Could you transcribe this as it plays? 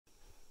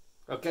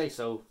Okay,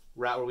 so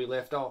right where we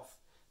left off,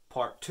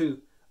 part 2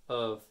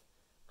 of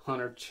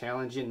Hunter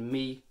challenging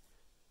me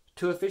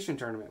to a fishing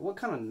tournament. What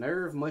kind of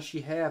nerve must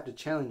you have to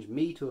challenge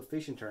me to a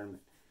fishing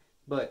tournament?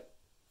 But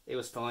it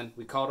was fun.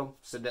 We caught him.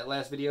 Said that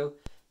last video.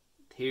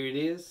 Here it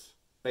is.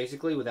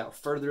 Basically, without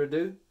further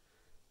ado,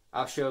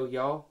 I'll show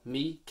y'all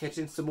me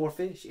catching some more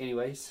fish.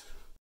 Anyways.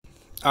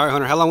 All right,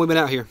 Hunter. How long we been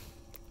out here?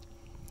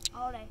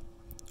 All day.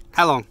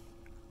 How long?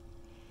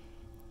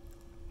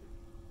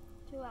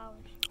 2 hours.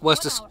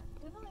 What's the?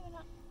 We've only been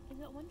out. Is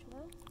it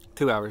 1:12?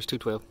 2 hours.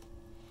 2:12.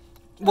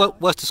 2 hours.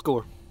 What's the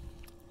score?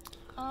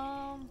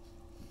 I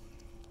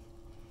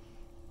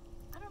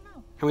don't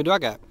know. How many do I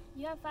got?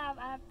 You have 5.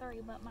 I have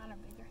 3, but mine are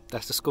bigger.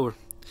 That's the score.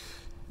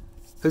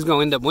 Who's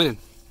gonna end up winning?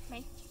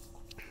 Me.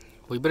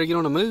 We better get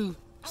on the move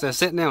instead of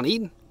sitting down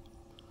eating.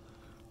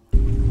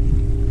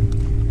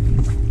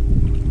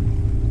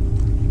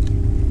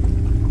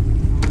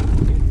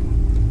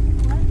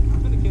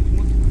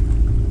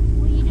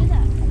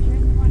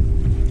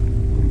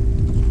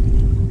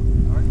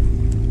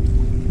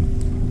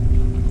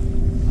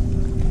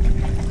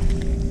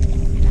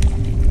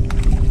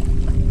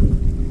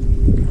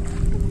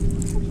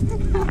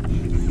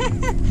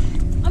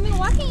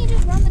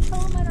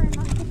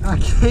 I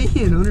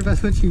can. I wonder if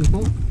that's what you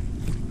want.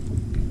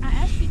 I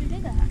asked you to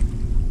do that.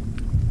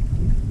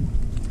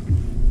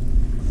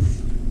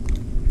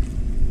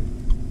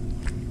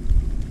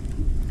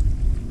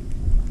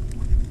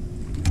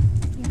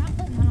 You're not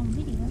putting that on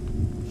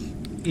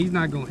video. He's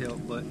not going to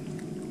help, but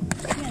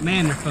Yeah,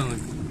 man, they're fun.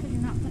 Because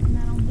you're not putting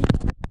that on video.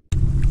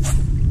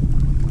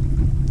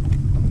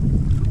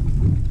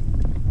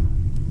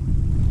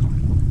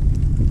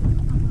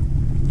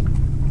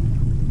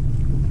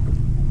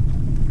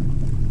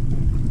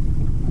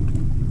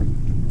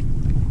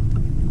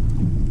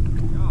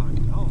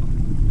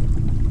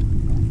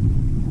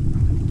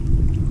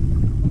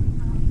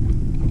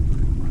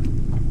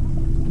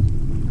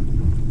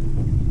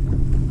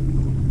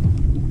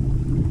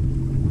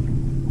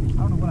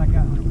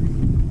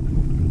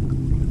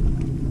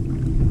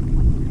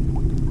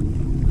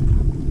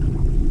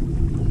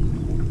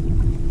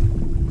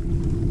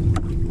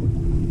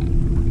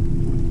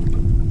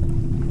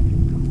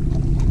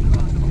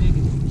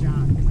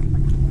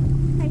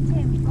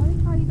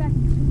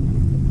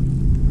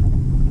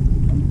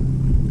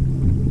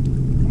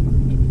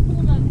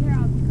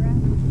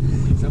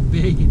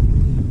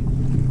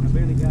 I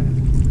barely got it.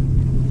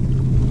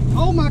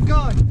 Oh my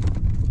God!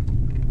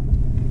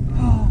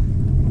 Oh.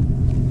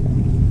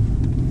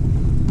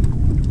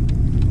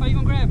 Are you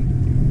gonna grab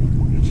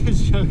him?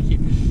 Just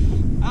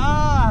joking.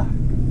 Ah!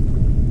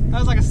 That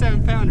was like a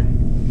 7-pounder.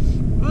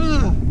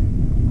 Ugh.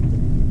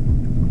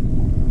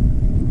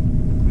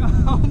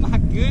 Oh my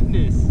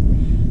goodness!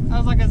 That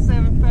was like a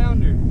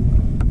 7-pounder.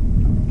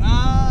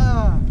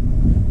 Ah!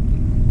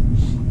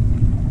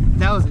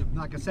 That was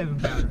like a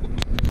 7-pounder.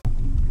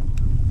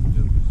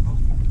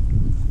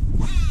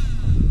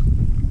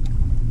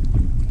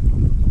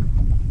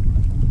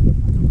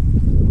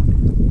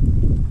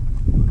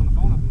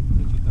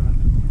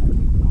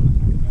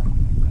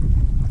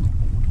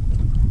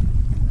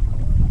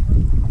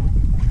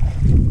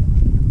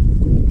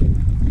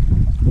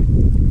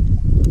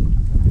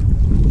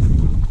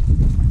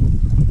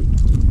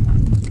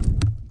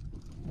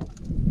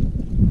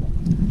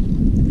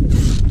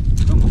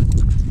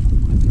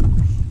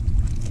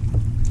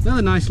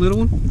 Another nice little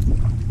one.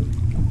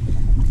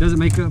 Doesn't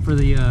make up for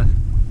the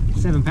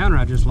 7-pounder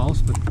I just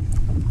lost, but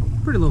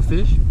pretty little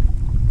fish.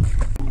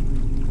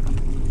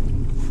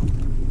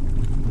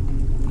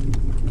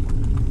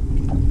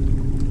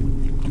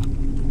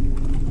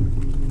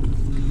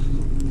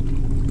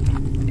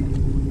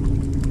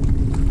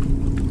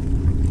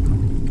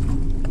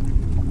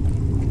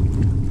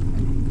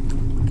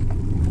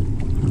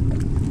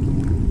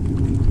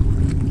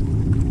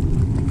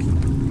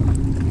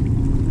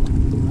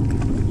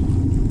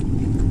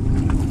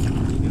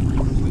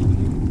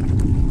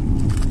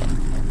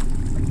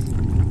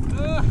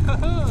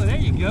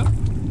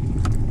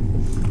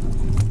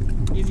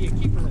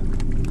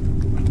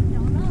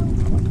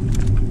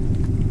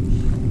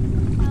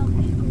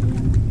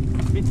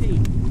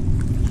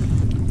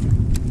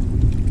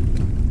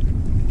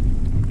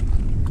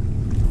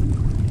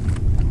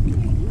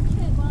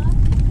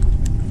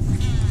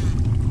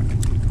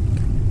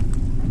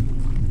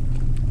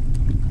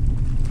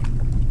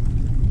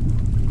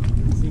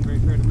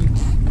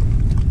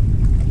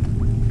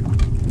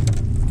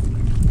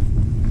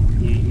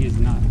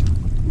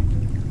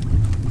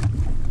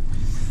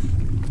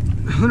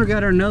 Hunter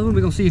got her another one.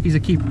 We're gonna see if he's a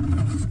keeper.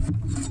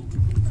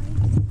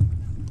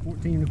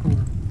 14 and a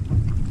quarter.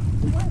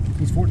 What?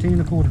 He's 14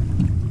 and a quarter.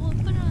 Well,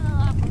 put it on the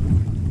lap.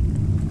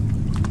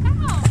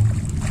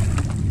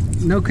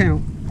 Ow! No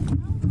count.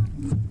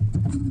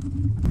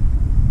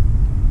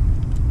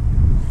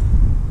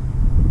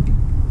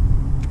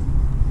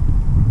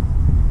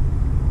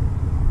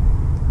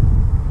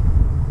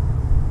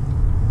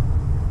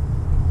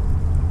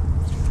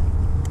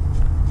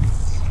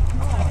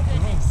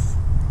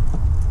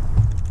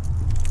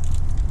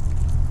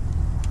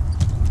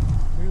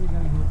 Barely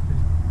got him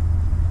hooked.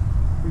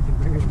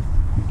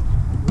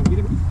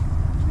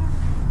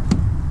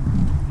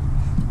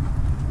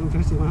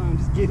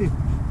 Get him.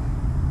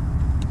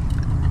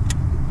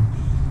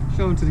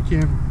 Show him to the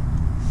camera.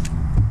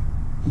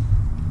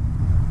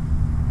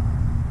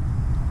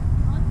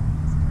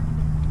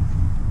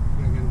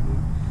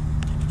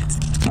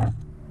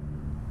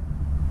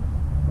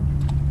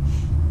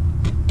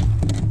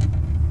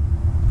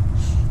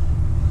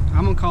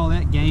 I'm gonna call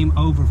that game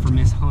over for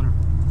Miss Hunter.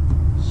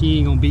 She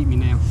ain't gonna beat me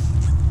now.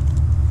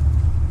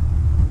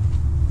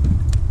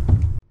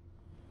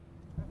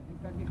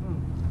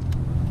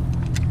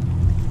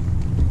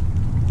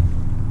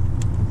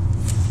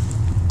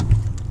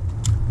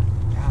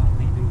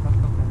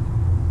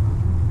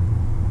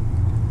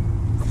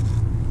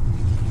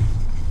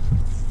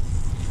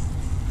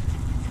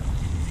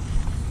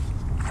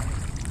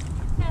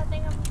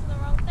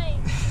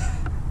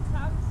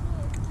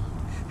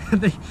 I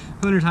think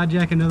Hunter's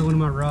hijacking another one of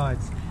my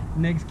rods.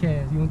 Next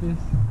cast, you want this?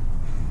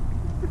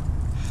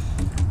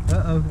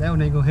 Uh-oh, that one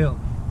ain't gonna help.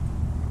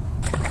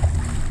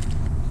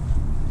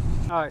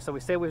 Alright, so we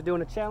said we was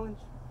doing a challenge.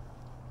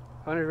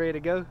 Hunter's ready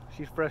to go.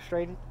 She's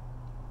frustrated.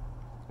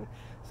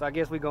 So I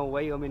guess we're gonna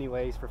weigh them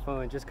anyways for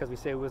fun, just because we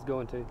said we was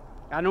going to.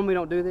 I normally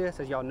don't do this.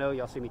 As y'all know,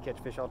 y'all see me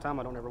catch fish all the time.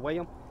 I don't ever weigh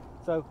them.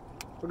 So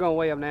we're gonna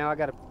weigh them now. I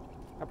probably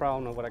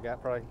don't know what I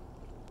got. Probably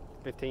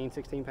 15,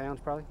 16 pounds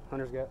probably.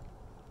 Hunter's got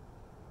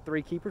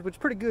 3 keepers, which is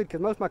pretty good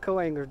because most of my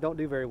co-anglers don't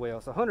do very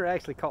well. So Hunter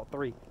actually caught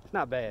 3. It's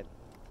not bad,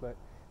 but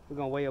we're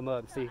gonna weigh them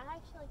up and see. I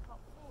actually caught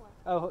 4.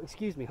 Oh,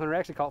 excuse me. Hunter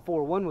actually caught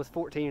 4. One was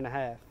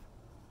 14.5.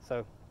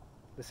 So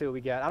let's see what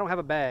we got. I don't have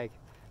a bag,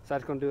 so I'm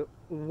just gonna do it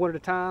one at a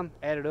time,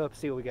 add it up,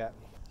 see what we got.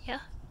 Yeah.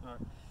 All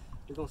right.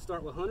 We're gonna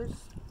start with Hunter's.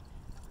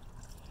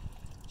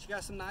 She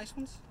got some nice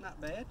ones, not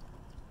bad.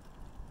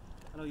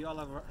 I know y'all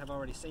have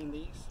already seen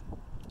these.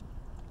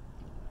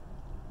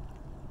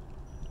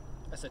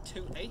 That's a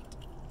 2.8.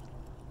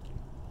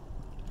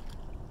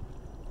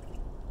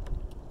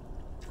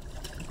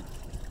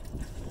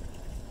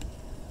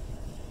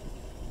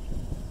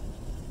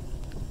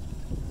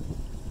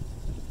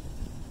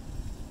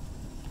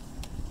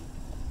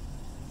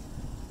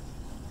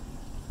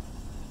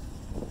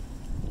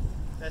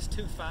 That's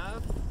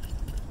 2.5.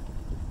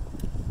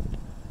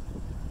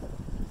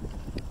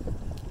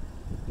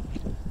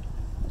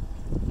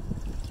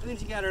 And then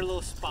she got her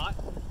little spot.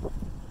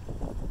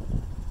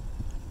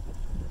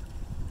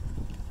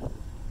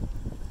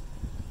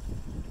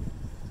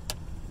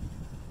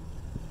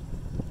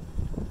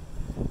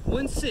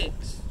 One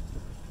 6.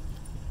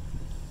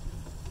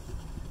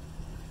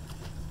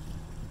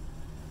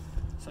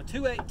 So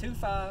 2.8,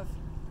 2.5,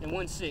 and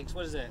 1.6.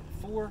 What is that?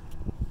 4,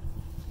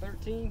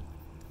 13.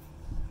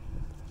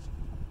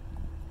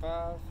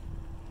 5.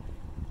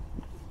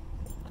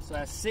 So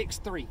that's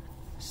 6.3.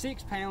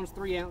 6 pounds,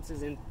 3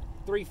 ounces, and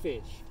 3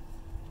 fish.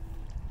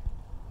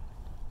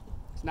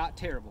 It's not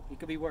terrible. It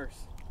could be worse.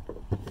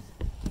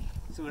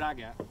 Let's see what I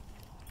got.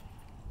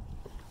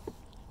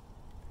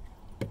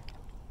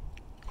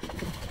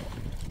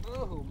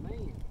 Oh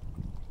man.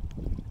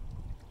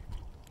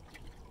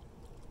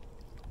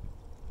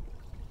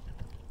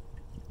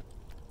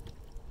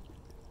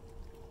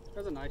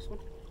 That's a nice one.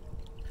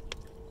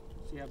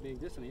 See how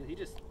big this one is. He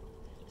just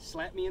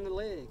slapped me in the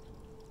leg.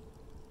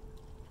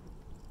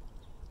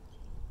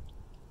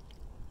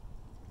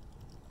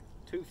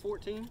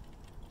 $2.14.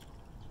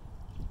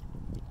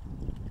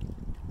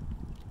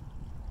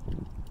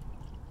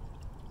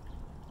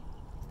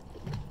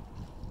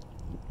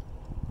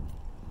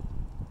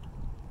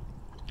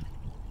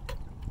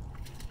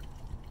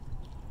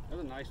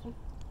 That's a nice one.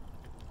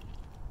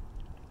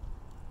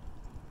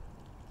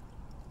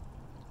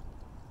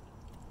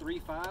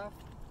 $3.5.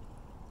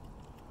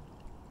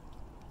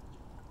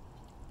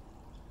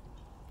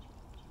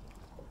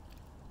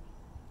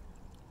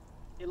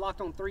 It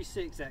locked on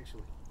 3.6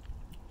 actually.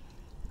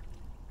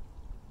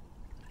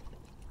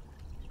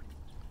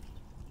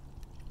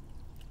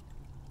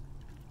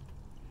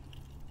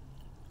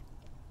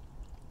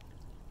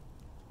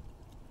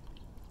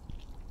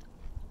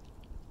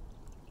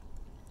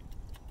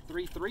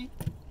 $3.3.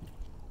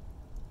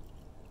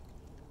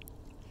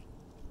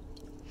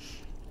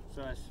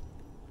 So that's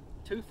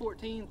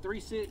 2.14,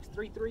 3.6,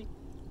 3.3.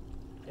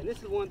 And this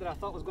is one that I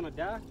thought was gonna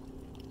die.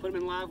 Put him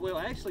in live well.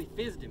 I actually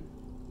fizzed him.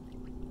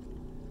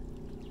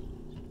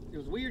 It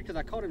was weird because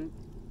I caught him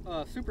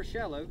super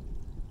shallow.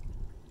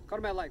 Caught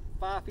him at like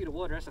 5 feet of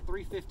water. That's a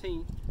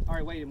 3.15. I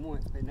already weighed him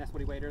once, and that's what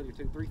he weighed earlier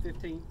too,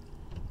 3.15.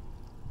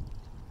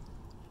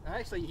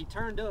 Actually, he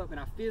turned up and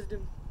I fizzed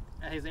him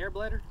at his air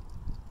bladder.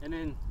 And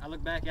then I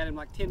looked back at him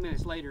like 10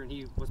 minutes later and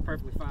he was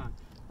perfectly fine.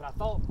 But I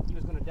thought he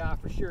was gonna die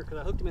for sure because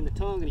I hooked him in the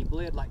tongue and he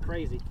bled like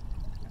crazy.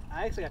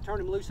 I turned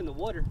him loose in the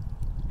water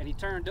and he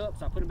turned up,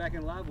 so I put him back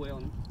in the live well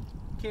and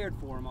cared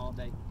for him all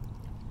day.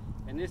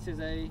 And this is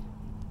a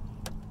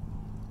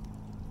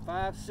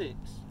 5.6.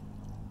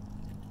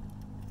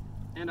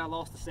 And I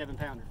lost a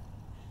 7-pounder.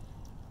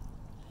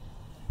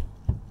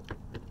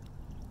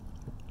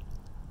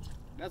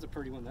 That's a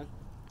pretty one though.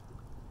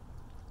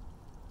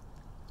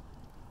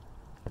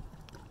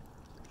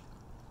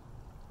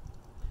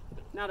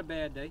 Not a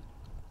bad day.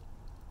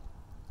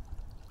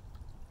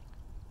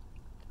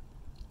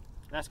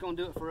 that's going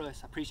to do it for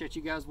us. I appreciate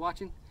you guys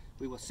watching.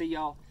 We will see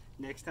y'all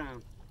next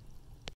time.